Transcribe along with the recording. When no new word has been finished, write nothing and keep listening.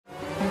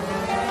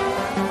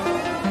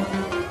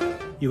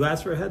You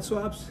asked for head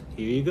swaps?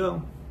 Here you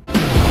go.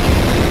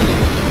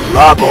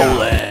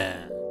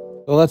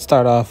 So let's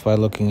start off by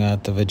looking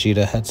at the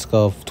Vegeta head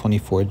sculpt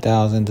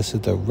 24,000. This is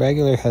the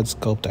regular head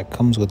sculpt that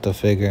comes with the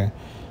figure.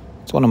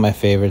 It's one of my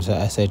favorites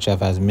that SHF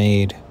has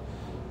made.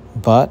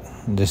 But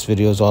this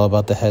video is all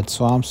about the head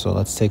swaps, so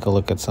let's take a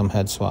look at some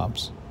head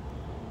swaps.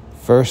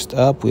 First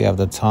up, we have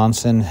the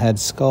Tonson head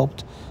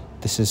sculpt.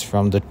 This is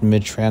from the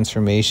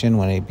mid-transformation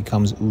when it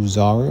becomes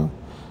Uzaru.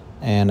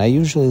 And I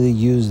usually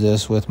use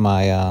this with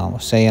my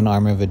Saiyan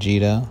Armor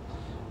Vegeta,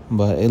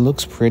 but it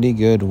looks pretty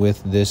good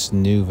with this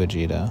new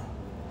Vegeta.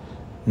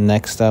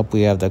 Next up,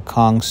 we have the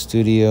Kong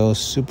Studio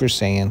Super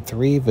Saiyan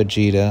 3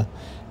 Vegeta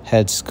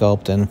head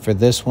sculpt, and for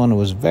this one it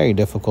was very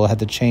difficult. I had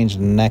to change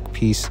the neck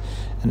piece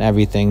and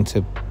everything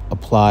to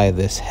apply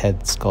this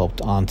head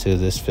sculpt onto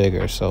this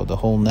figure, so the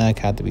whole neck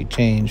had to be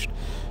changed,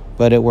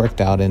 but it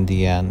worked out in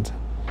the end.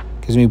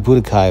 Gives me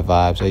Budokai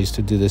vibes. I used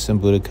to do this in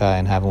Budokai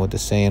and have it with the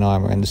Saiyan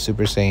armor and the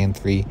Super Saiyan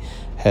 3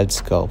 head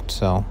sculpt,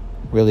 so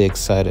really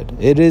excited.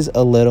 It is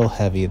a little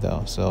heavy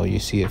though, so you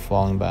see it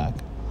falling back.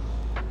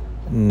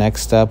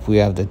 Next up, we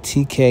have the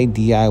TK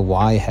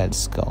DIY head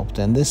sculpt,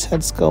 and this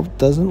head sculpt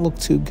doesn't look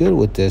too good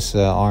with this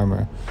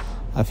armor.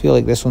 I feel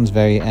like this one's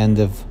very end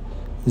of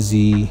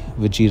Z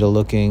Vegeta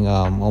looking,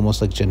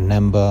 almost like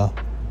Janemba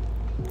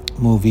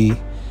movie,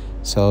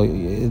 so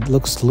it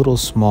looks a little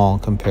small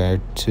compared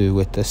to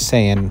with the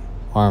Saiyan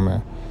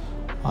armor.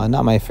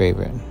 Not my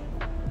favorite.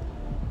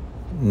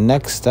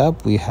 Next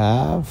up, we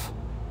have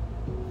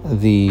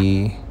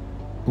the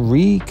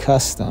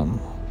re-custom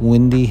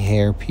windy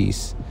hair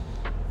piece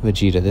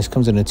Vegeta. This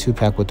comes in a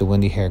 2-pack with the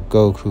windy hair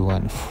Goku,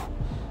 and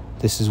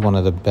this is one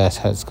of the best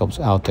head sculpts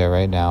out there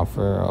right now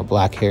for a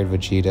black-haired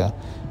Vegeta,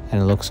 and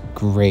it looks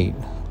great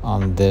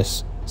on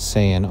this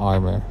Saiyan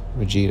armor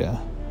Vegeta.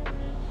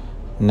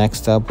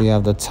 Next up, we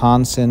have the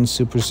Tonson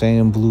Super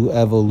Saiyan Blue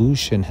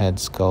Evolution head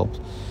sculpt,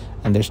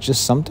 and there's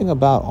just something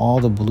about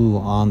all the blue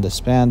on the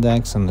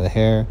spandex and the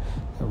hair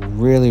that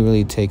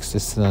really takes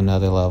this to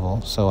another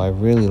level. So I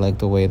really like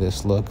the way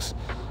this looks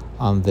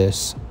on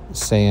this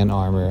Saiyan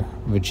armor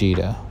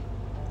Vegeta.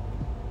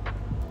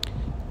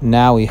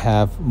 Now we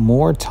have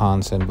more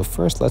Tonson, but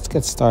first let's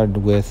get started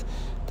with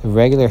the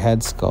regular head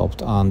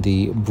sculpt on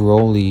the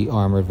Broly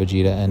armor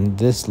Vegeta, and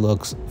this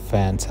looks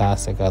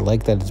fantastic. I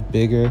like that it's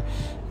bigger,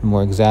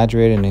 more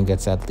exaggerated, and it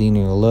gets that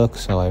linear look,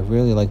 so I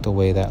really like the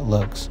way that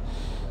looks.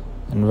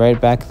 And right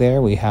back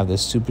there we have the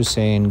Super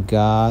Saiyan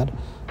God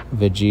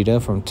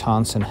Vegeta from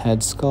Tonson head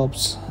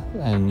sculpts,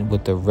 and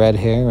with the red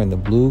hair and the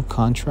blue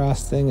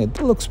contrast thing,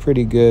 it looks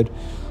pretty good.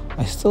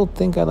 I still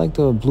think I like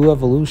the Blue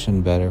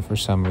Evolution better for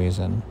some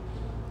reason.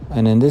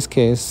 And in this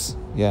case,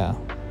 yeah.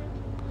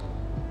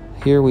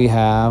 Here we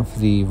have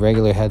the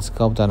regular head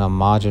sculpt on a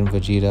Majin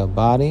Vegeta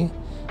body,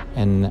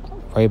 and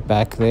right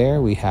back there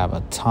we have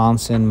a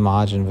Tonson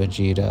Majin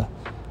Vegeta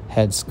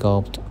head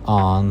sculpt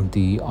on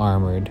the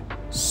armored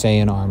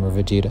Saiyan armor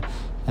Vegeta.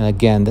 And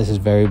again, this is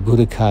very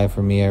Budokai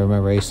for me. I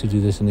remember I used to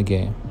do this in the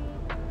game.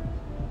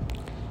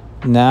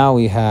 Now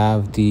we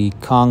have the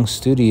Kong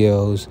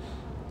Studios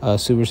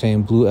Super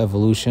Saiyan Blue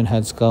Evolution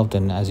head sculpt,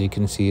 and as you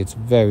can see, it's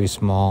very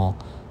small.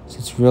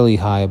 It's really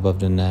high above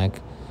the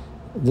neck.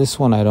 This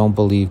one I don't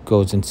believe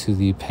goes into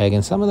the peg,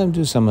 and some of them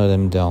do, some of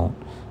them don't.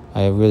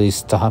 I really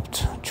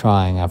stopped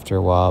trying after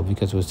a while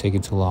because it was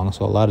taking too long,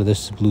 so a lot of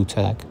this is blue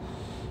tech.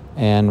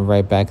 And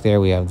right back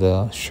there we have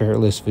the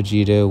shirtless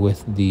Vegeta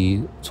with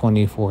the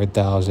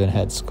 24,000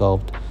 head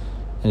sculpt,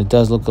 and it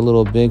does look a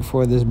little big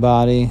for this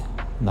body,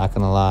 not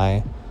gonna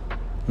lie.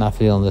 Not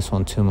feeling this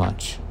one too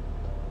much.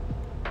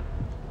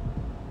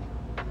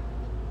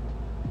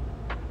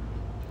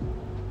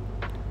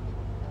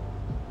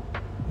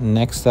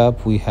 Next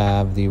up, we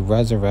have the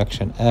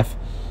Resurrection F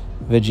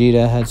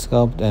Vegeta head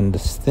sculpt, and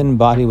this thin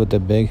body with the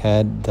big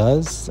head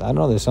does, I don't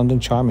know, there's something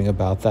charming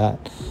about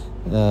that.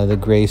 The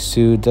gray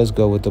suit does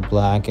go with the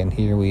black, and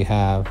here we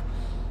have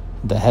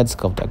the head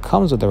sculpt that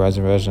comes with the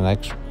Resurrection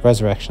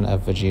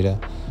F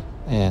Vegeta,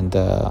 and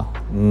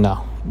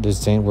no,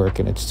 this ain't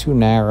working. It's too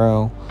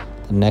narrow,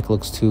 the neck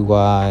looks too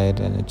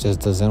wide, and it just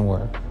doesn't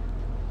work.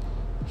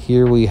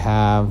 Here we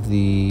have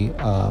the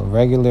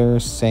regular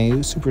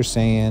Super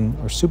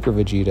Saiyan or Super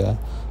Vegeta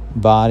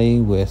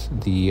body with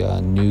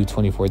the new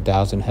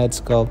 24,000 head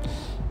sculpt,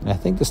 and I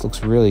think this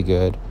looks really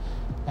good.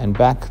 And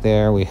back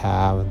there we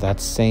have that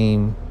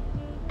same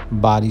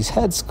body's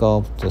head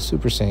sculpt, the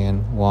Super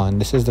Saiyan 1.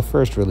 This is the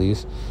first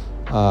release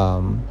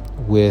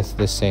with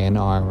the Saiyan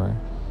armor.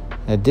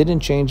 It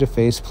didn't change the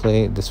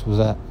faceplate. This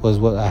was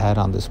what I had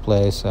on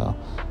display, so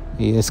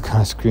he is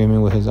kind of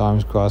screaming with his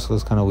arms crossed. It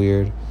looks kind of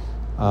weird.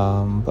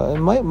 But it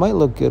might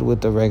look good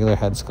with the regular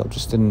head sculpt.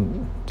 Just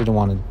didn't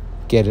want to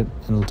get it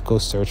and go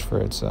search for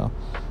it. So,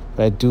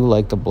 but I do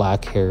like the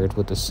black haired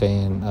with the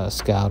Saiyan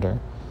Scouter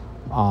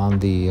on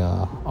the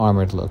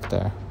armored look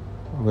there.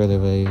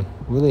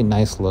 Really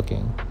nice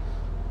looking.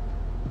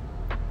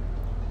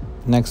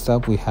 Next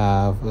up, we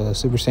have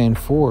Super Saiyan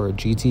 4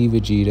 GT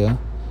Vegeta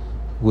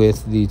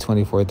with the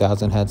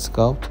 24,000 head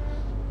sculpt,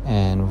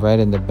 and right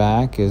in the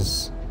back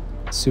is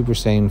Super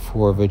Saiyan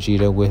 4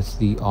 Vegeta with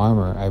the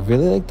armor. I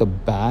really like the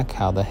back,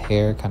 how the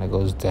hair kind of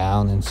goes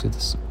down into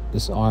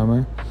this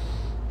armor.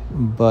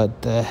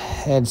 But the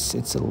head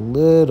sits a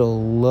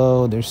little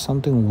low. There's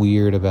something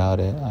weird about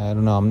it. I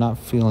don't know. I'm not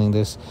feeling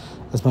this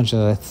as much as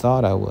I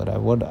thought I would.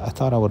 I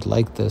thought I would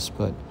like this,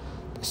 but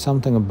there's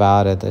something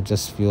about it that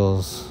just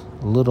feels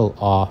a little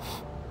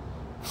off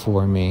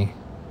for me.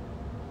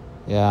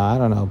 Yeah, I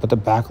don't know. But the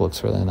back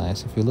looks really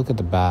nice. If you look at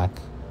the back,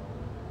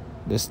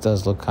 this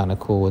does look kind of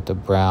cool with the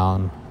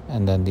brown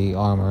and then the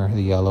armor,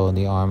 the yellow in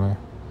the armor.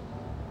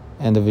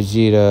 And the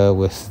Vegeta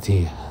with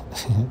the...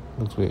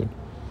 looks weird.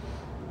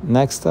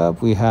 Next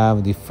up, we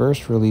have the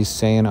first release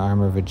Saiyan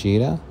armor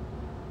Vegeta.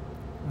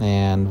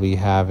 And we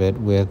have it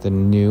with the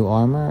new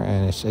armor.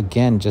 And it's,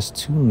 again, just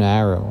too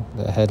narrow.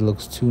 The head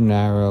looks too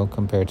narrow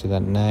compared to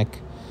that neck.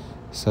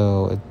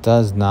 So it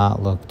does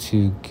not look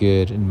too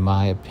good in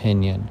my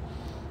opinion.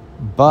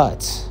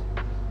 But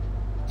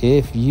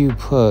if you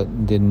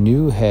put the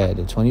new head,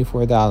 the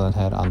 24,000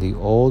 head, on the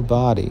old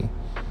body,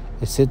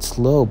 it sits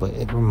low, but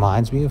it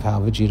reminds me of how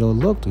Vegeta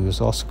looked. He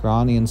was all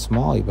scrawny and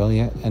small,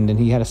 and then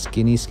he had a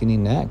skinny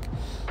neck.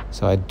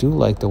 So I do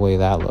like the way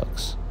that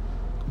looks.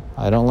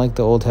 I don't like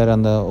the old head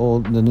on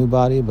the new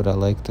body, but I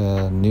like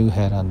the new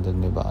head on the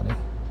new body.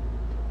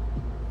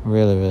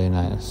 Really, really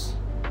nice.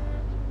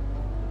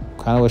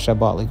 Kind of wish I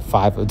bought like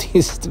 5 of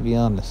these, to be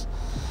honest.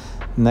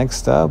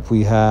 Next up,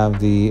 we have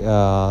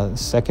the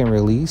second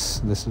release.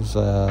 This is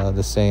the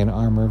Saiyan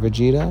Armor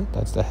Vegeta.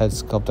 That's the head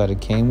sculpt that it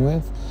came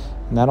with.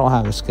 And I don't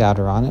have a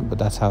scatter on it, but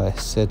that's how it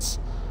sits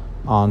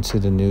onto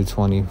the new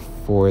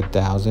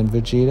 24,000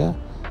 Vegeta.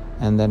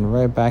 And then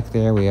right back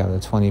there, we have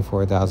the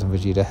 24,000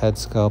 Vegeta head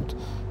sculpt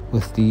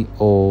with the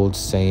old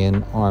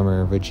Saiyan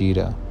Armor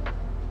Vegeta.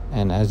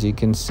 And as you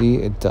can see,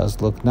 it does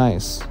look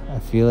nice. I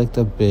feel like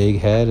the big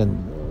head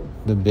and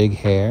the big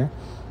hair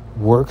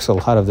works a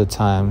lot of the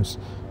times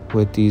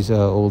with these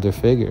older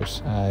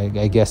figures.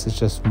 I guess it's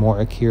just more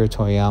Akira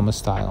Toriyama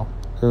style,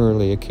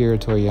 early Akira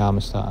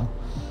Toriyama style.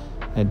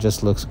 It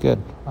just looks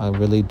good. I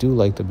really do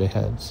like the big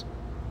heads.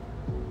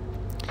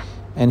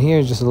 And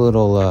here's just a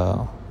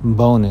little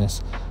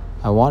bonus.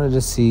 I wanted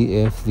to see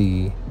if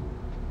the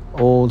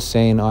old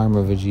Saiyan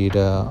Armor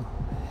Vegeta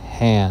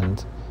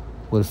hand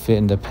would fit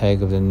in the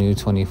peg of the new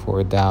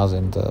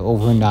 24,000, the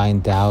over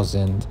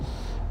 9,000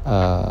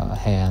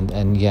 hand,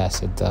 and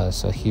yes, it does.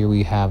 So here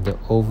we have the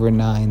over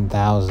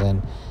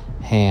 9,000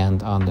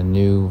 hand on the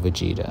new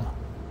Vegeta.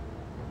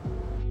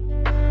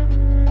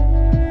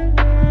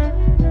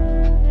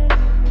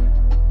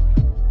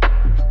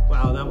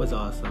 Wow, that was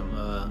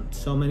awesome.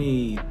 So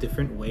many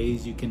different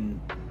ways you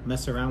can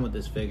mess around with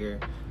this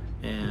figure,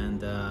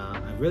 and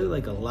I really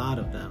like a lot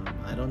of them.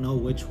 I don't know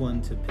which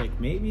one to pick.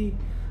 Maybe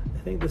I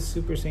think the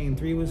Super Saiyan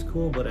 3 was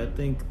cool, but I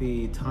think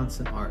the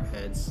Tonson art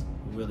heads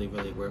really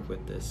work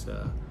with this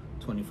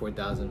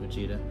 24,000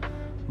 Vegeta.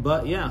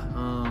 But yeah,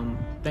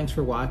 thanks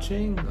for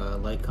watching.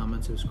 Like,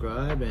 comment,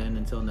 subscribe, and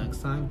until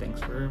next time,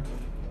 thanks for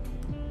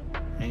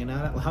hanging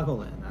out at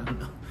Lagoland. I don't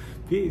know.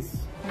 Peace.